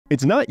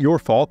It's not your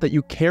fault that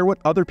you care what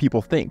other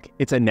people think.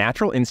 It's a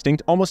natural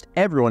instinct almost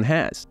everyone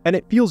has. And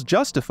it feels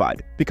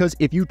justified, because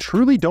if you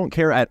truly don't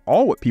care at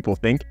all what people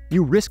think,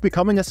 you risk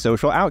becoming a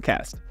social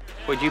outcast.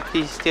 Would you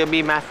please still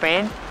be my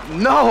friend?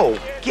 No!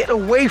 Get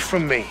away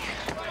from me!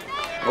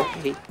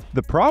 Okay.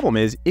 The problem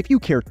is, if you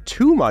care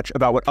too much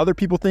about what other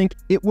people think,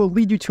 it will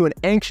lead you to an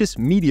anxious,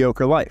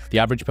 mediocre life. The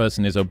average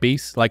person is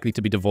obese, likely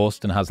to be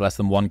divorced, and has less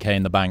than 1K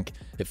in the bank.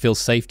 It feels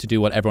safe to do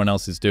what everyone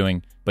else is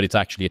doing, but it's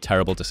actually a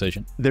terrible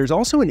decision. There's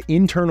also an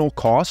internal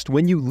cost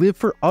when you live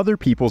for other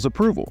people's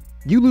approval.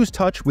 You lose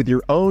touch with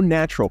your own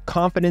natural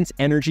confidence,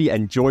 energy,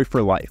 and joy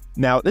for life.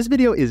 Now, this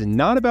video is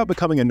not about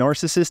becoming a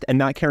narcissist and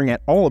not caring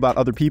at all about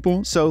other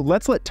people, so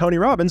let's let Tony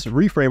Robbins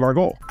reframe our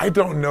goal. I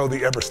don't know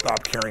they ever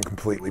stop caring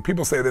completely.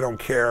 People say they don't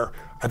care.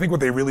 I think what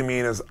they really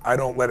mean is, I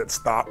don't let it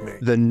stop me.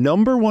 The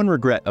 #1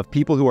 regret of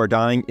people who are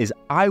dying is,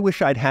 I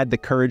wish I'd had the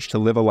courage to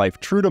live a life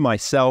true to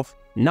myself,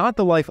 not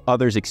the life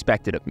others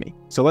expected of me.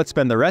 So let's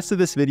spend the rest of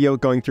this video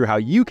going through how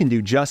you can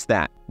do just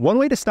that. One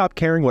way to stop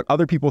caring what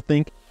other people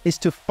think is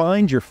to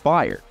find your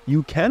fire.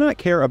 You cannot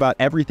care about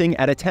everything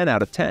at a 10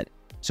 out of 10.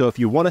 So if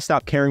you want to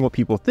stop caring what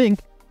people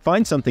think,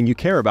 find something you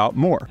care about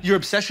more. Your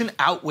obsession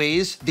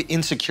outweighs the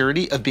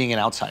insecurity of being an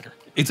outsider.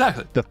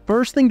 Exactly. The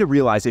first thing to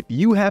realize if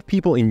you have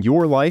people in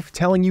your life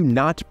telling you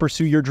not to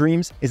pursue your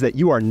dreams is that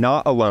you are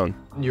not alone.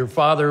 Your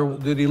father,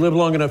 did he live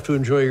long enough to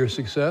enjoy your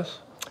success?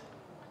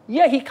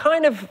 Yeah, he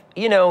kind of,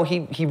 you know,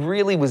 he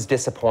really was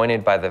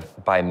disappointed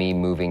by me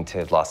moving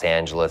to Los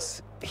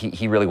Angeles.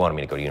 He really wanted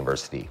me to go to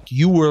university.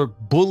 You were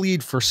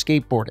bullied for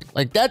skateboarding.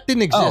 Like, that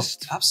didn't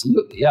exist. Oh,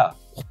 absolutely, yeah.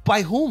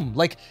 By whom?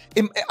 Like,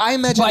 I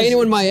imagine— By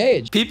anyone my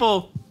age.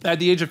 People at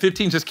the age of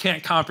 15 just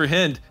can't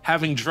comprehend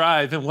having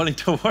drive and wanting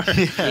to work.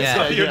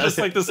 So you're just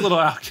like this little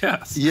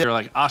outcast. You're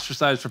like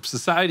ostracized from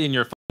society, and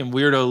you're a fucking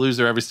weirdo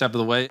loser every step of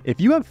the way. If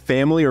you have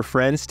family or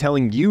friends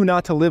telling you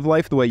not to live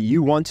life the way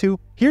you want to,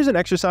 here's an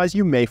exercise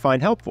you may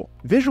find helpful.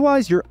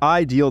 Visualize your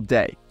ideal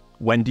day.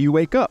 When do you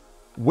wake up?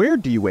 Where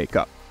do you wake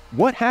up?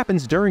 What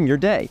happens during your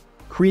day?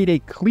 Create a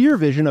clear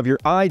vision of your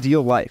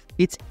ideal life.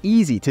 It's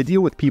easy to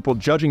deal with people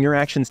judging your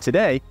actions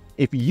today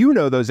if you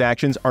know those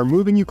actions are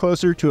moving you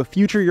closer to a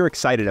future you're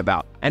excited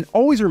about. And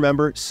always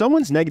remember,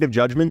 someone's negative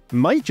judgment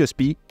might just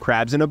be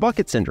crabs in a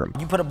bucket syndrome.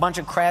 You put a bunch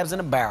of crabs in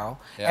a barrel.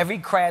 Yeah. Every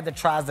crab that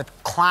tries to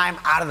climb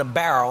out of the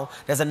barrel,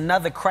 there's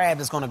another crab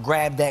that's gonna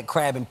grab that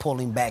crab and pull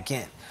him back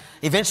in.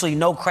 Eventually,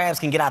 no crabs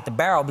can get out the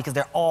barrel because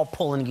they're all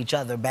pulling each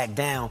other back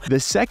down. The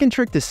second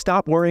trick to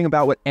stop worrying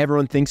about what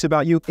everyone thinks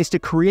about you is to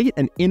create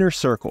an inner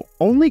circle.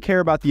 Only care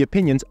about the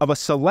opinions of a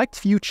select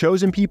few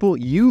chosen people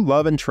you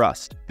love and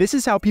trust. This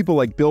is how people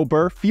like Bill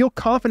Burr feel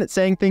confident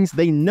saying things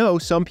they know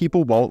some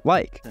people won't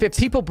like. If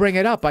people bring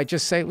it up, I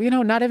just say, well, you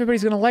know, not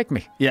everybody's gonna like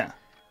me. Yeah.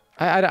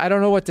 I don't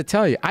know what to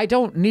tell you. I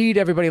don't need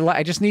everybody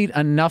I just need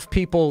enough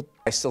people.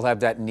 I still have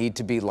that need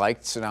to be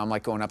liked, so now I'm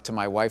like going up to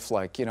my wife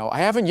like, you know, I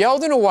haven't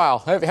yelled in a while.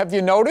 Have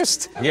you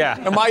noticed? Yeah.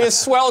 Am I a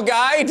swell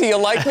guy? Do you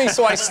like me?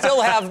 So I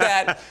still have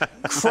that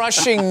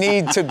crushing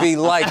need to be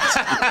liked.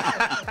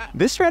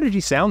 This strategy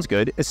sounds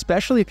good,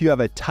 especially if you have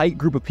a tight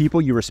group of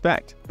people you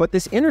respect. But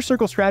this inner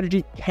circle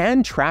strategy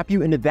can trap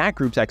you into that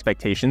group's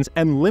expectations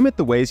and limit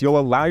the ways you'll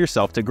allow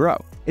yourself to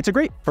grow. It's a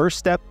great first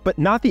step, but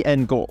not the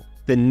end goal.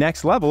 The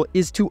next level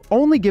is to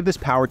only give this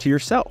power to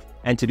yourself.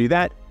 And to do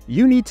that,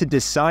 you need to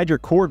decide your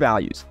core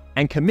values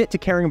and commit to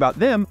caring about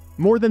them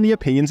more than the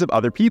opinions of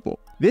other people.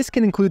 This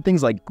can include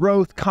things like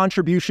growth,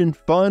 contribution,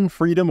 fun,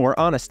 freedom, or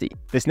honesty.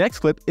 This next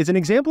clip is an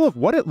example of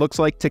what it looks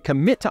like to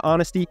commit to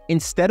honesty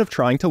instead of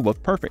trying to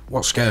look perfect.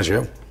 What scares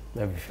you?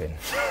 Everything.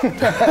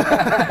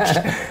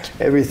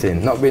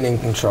 Everything. Not being in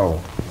control,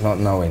 not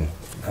knowing,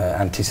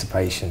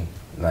 anticipation,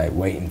 like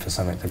waiting for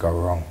something to go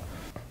wrong.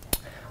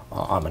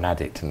 I'm an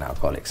addict and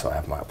alcoholic, so I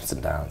have my ups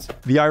and downs.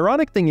 The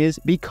ironic thing is,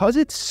 because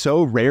it's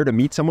so rare to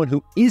meet someone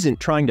who isn't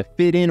trying to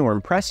fit in or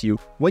impress you,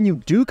 when you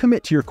do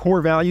commit to your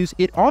core values,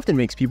 it often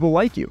makes people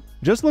like you.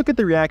 Just look at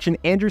the reaction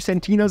Andrew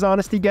Santino's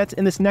honesty gets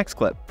in this next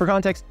clip. For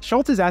context,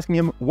 Schultz is asking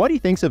him what he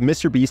thinks of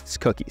Mr. Beast's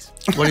cookies.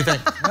 What do you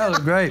think? Oh, they're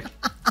great.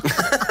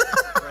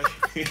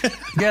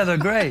 Yeah, they're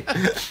great.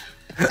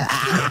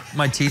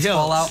 My teeth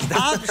fall out.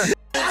 Stop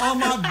on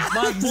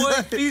my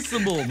boy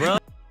Feasible, bro.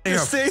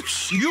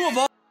 You of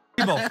all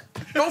people,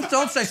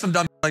 don't say some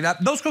dumb like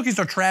that. Those cookies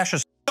are trash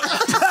as.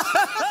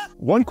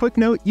 One quick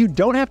note, you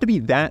don't have to be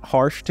that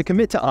harsh to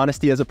commit to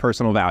honesty as a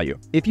personal value.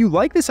 If you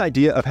like this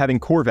idea of having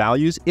core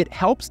values, it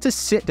helps to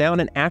sit down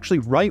and actually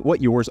write what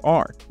yours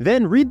are.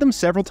 Then read them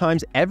several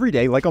times every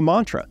day like a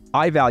mantra.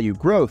 I value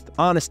growth,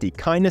 honesty,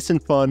 kindness,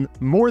 and fun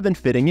more than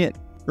fitting in.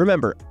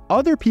 Remember,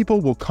 other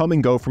people will come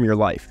and go from your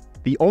life.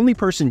 The only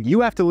person you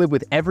have to live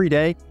with every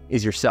day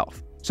is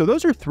yourself. So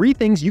those are 3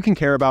 things you can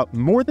care about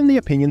more than the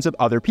opinions of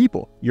other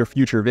people: your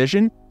future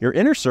vision, your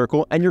inner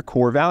circle, and your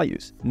core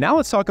values. Now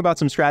let's talk about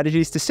some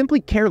strategies to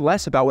simply care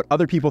less about what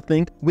other people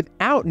think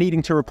without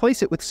needing to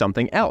replace it with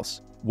something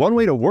else. One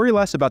way to worry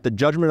less about the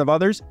judgment of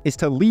others is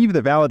to leave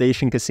the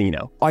validation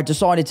casino. I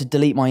decided to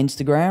delete my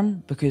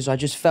Instagram because I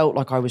just felt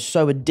like I was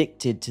so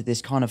addicted to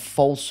this kind of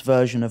false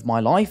version of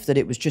my life that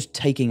it was just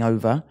taking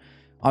over.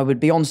 I would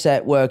be on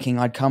set working,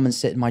 I'd come and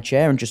sit in my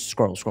chair and just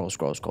scroll.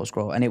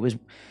 And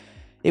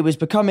it was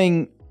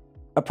becoming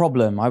a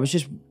problem. I was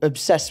just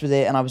obsessed with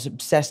it, and I was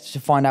obsessed to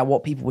find out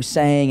what people were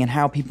saying and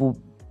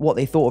what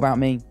they thought about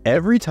me.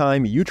 Every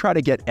time you try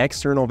to get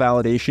external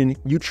validation,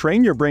 you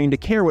train your brain to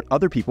care what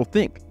other people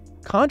think.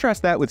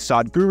 Contrast that with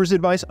Sadhguru's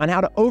advice on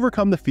how to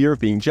overcome the fear of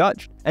being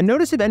judged, and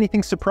notice if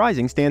anything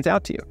surprising stands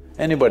out to you.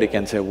 Anybody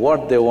can say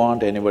what they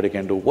want, anybody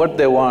can do what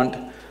they want.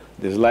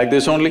 This is like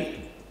this only.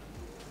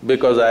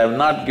 Because I have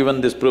not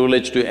given this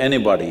privilege to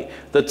anybody,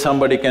 that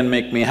somebody can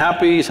make me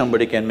happy,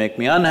 somebody can make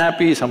me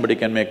unhappy, somebody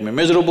can make me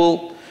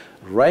miserable.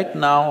 Right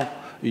now,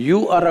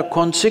 you are a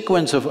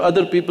consequence of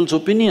other people's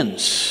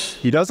opinions.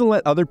 He doesn't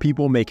let other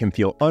people make him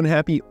feel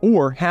unhappy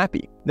or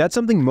happy. That's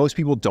something most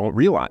people don't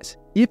realize.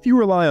 If you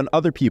rely on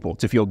other people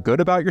to feel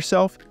good about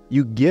yourself,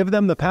 you give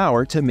them the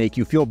power to make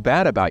you feel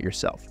bad about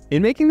yourself.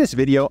 In making this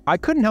video, I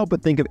couldn't help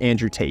but think of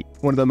Andrew Tate,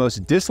 one of the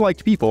most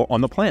disliked people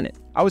on the planet.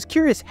 I was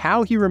curious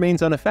how he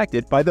remains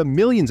unaffected by the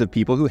millions of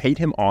people who hate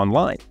him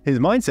online. His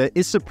mindset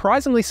is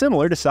surprisingly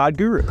similar to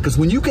Sadhguru. Because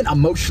when you can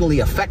emotionally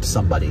affect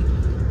somebody,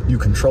 you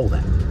control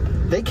them.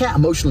 They can't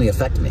emotionally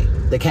affect me.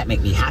 They can't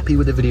make me happy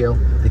with a video.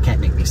 They can't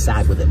make me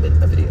sad with a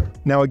video.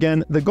 Now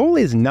again, the goal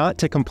is not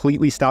to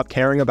completely stop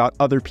caring about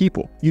other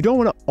people. You don't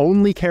want to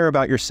only care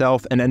about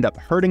yourself and end up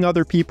hurting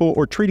other people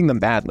or treating them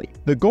badly.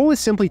 The goal is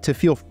simply to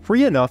feel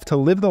free enough to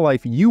live the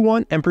life you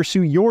want and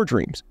pursue your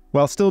dreams,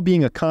 while still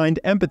being a kind,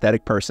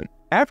 empathetic person.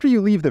 After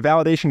you leave the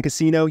validation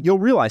casino, you'll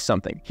realize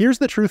something. Here's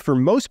the truth for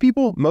most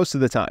people most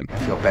of the time. I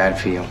feel bad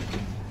for you.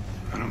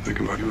 I don't think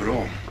about you at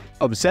all.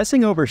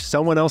 Obsessing over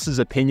someone else's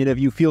opinion of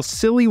you feels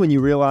silly when you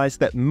realize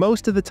that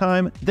most of the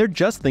time, they're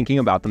just thinking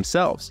about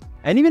themselves.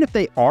 And even if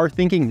they are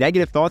thinking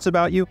negative thoughts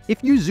about you,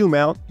 if you zoom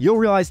out, you'll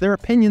realize their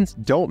opinions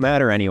don't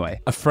matter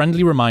anyway. A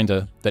friendly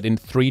reminder that in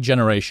 3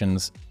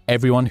 generations,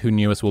 everyone who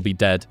knew us will be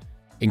dead,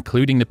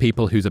 including the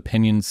people whose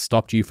opinions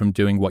stopped you from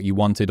doing what you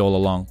wanted all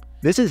along.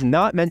 This is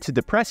not meant to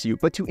depress you,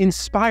 but to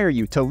inspire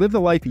you to live the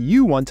life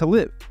you want to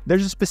live.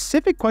 There's a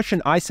specific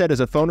question I set as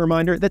a phone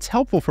reminder that's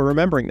helpful for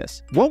remembering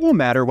this. What will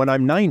matter when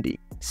I'm 90?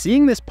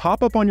 Seeing this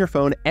pop up on your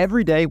phone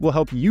every day will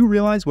help you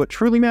realize what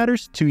truly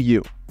matters to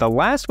you. The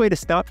last way to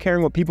stop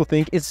caring what people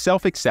think is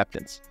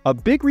self-acceptance. A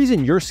big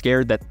reason you're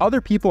scared that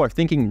other people are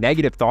thinking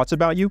negative thoughts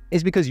about you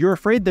is because you're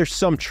afraid there's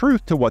some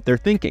truth to what they're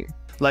thinking.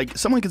 Like,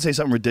 someone can say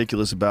something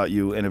ridiculous about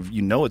you, and if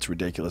you know it's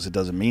ridiculous, it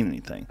doesn't mean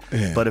anything.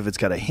 Yeah. But if it's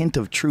got a hint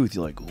of truth,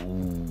 you're like,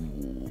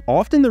 ooh.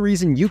 Often the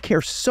reason you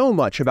care so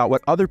much about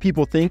what other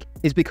people think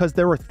is because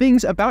there are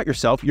things about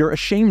yourself you're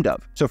ashamed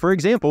of. So for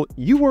example,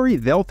 you worry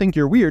they'll think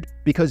you're weird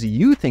because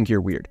you think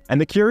you're weird.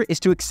 And the cure is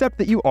to accept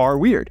that you are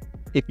weird.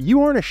 If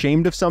you aren't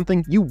ashamed of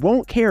something, you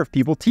won't care if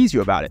people tease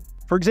you about it.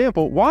 For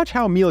example, watch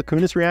how Mila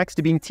Kunis reacts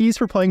to being teased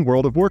for playing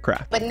World of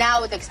Warcraft. But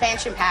now with the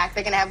expansion pack,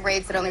 they're going to have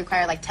raids that only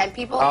require like 10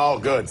 people. Oh,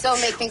 good. So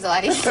it'll make things a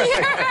lot easier.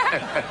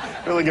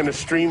 Really going to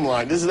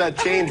streamline. This is that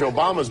change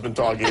Obama's been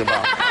talking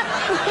about.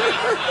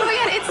 Oh my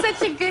God, it's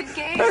such a good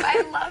game.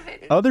 I love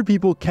it. Other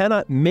people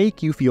cannot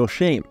make you feel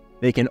shame.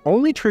 They can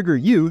only trigger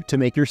you to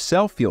make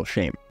yourself feel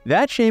shame.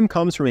 That shame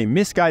comes from a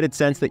misguided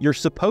sense that you're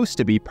supposed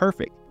to be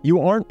perfect. You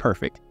aren't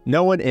perfect.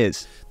 No one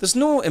is. There's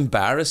no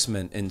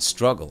embarrassment in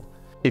struggle.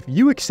 If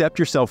you accept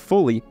yourself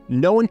fully,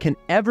 no one can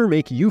ever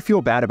make you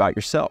feel bad about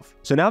yourself.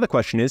 So now the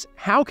question is,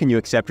 how can you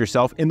accept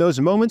yourself in those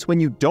moments when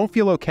you don't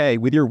feel okay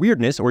with your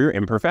weirdness or your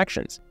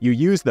imperfections? You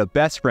use the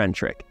best friend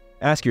trick.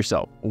 Ask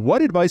yourself,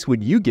 what advice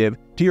would you give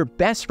to your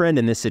best friend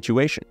in this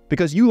situation?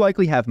 Because you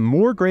likely have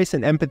more grace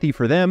and empathy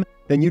for them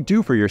than you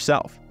do for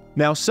yourself.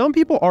 Now, some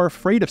people are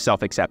afraid of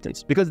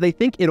self-acceptance because they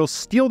think it'll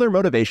steal their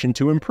motivation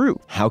to improve.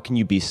 How can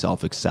you be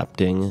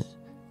self-accepting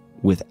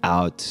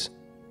without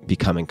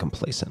becoming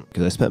complacent?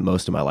 Because I spent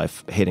most of my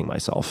life hating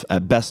myself,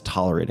 at best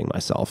tolerating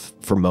myself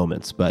for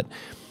moments, but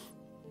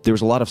there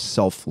was a lot of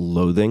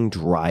self-loathing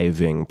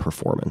driving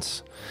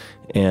performance.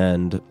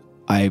 And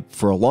I,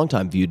 for a long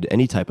time, viewed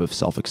any type of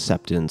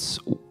self-acceptance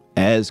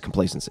as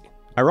complacency.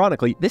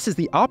 Ironically, this is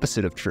the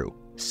opposite of true.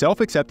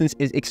 Self-acceptance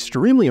is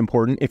extremely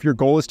important if your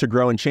goal is to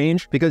grow and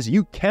change, because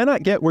you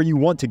cannot get where you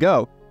want to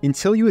go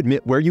until you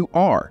admit where you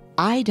are.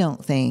 I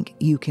don't think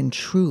you can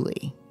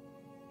truly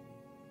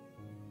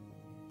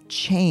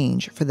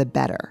change for the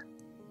better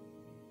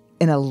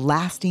in a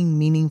lasting,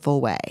 meaningful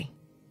way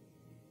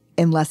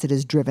unless it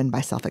is driven by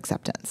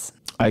self-acceptance.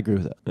 I agree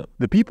with that. Yeah.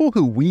 The people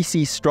who we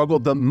see struggle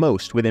the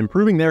most with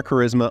improving their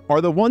charisma are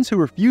the ones who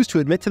refuse to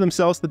admit to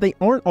themselves that they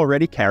aren't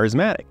already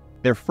charismatic.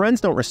 Their friends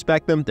don't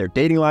respect them, their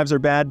dating lives are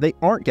bad, they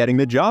aren't getting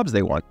the jobs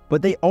they want,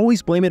 but they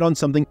always blame it on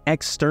something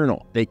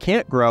external. They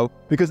can't grow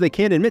because they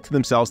can't admit to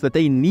themselves that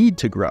they need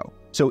to grow.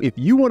 So if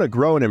you want to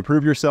grow and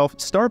improve yourself,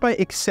 start by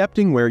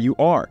accepting where you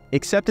are.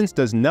 Acceptance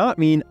does not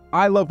mean,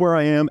 I love where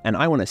I am and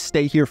I want to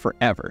stay here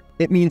forever.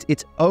 It means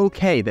it's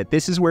okay that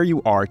this is where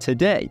you are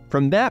today.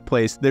 From that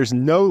place, there's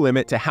no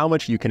limit to how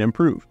much you can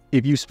improve.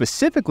 If you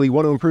specifically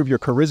want to improve your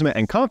charisma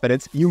and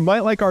confidence, you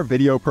might like our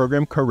video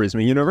program,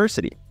 Charisma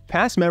University.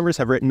 Past members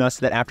have written us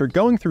that after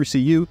going through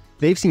CU,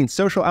 they've seen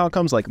social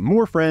outcomes like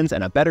more friends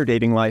and a better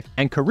dating life,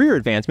 and career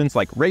advancements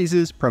like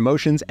raises,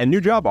 promotions, and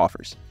new job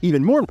offers.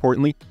 Even more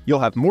importantly, you'll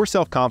have more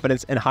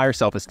self-confidence and higher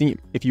self-esteem.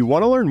 If you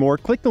want to learn more,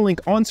 click the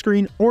link on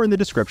screen or in the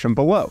description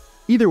below.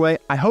 Either way,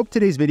 I hope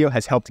today's video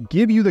has helped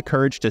give you the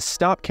courage to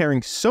stop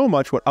caring so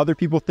much what other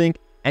people think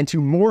and to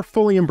more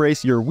fully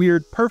embrace your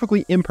weird,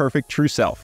 perfectly imperfect true self.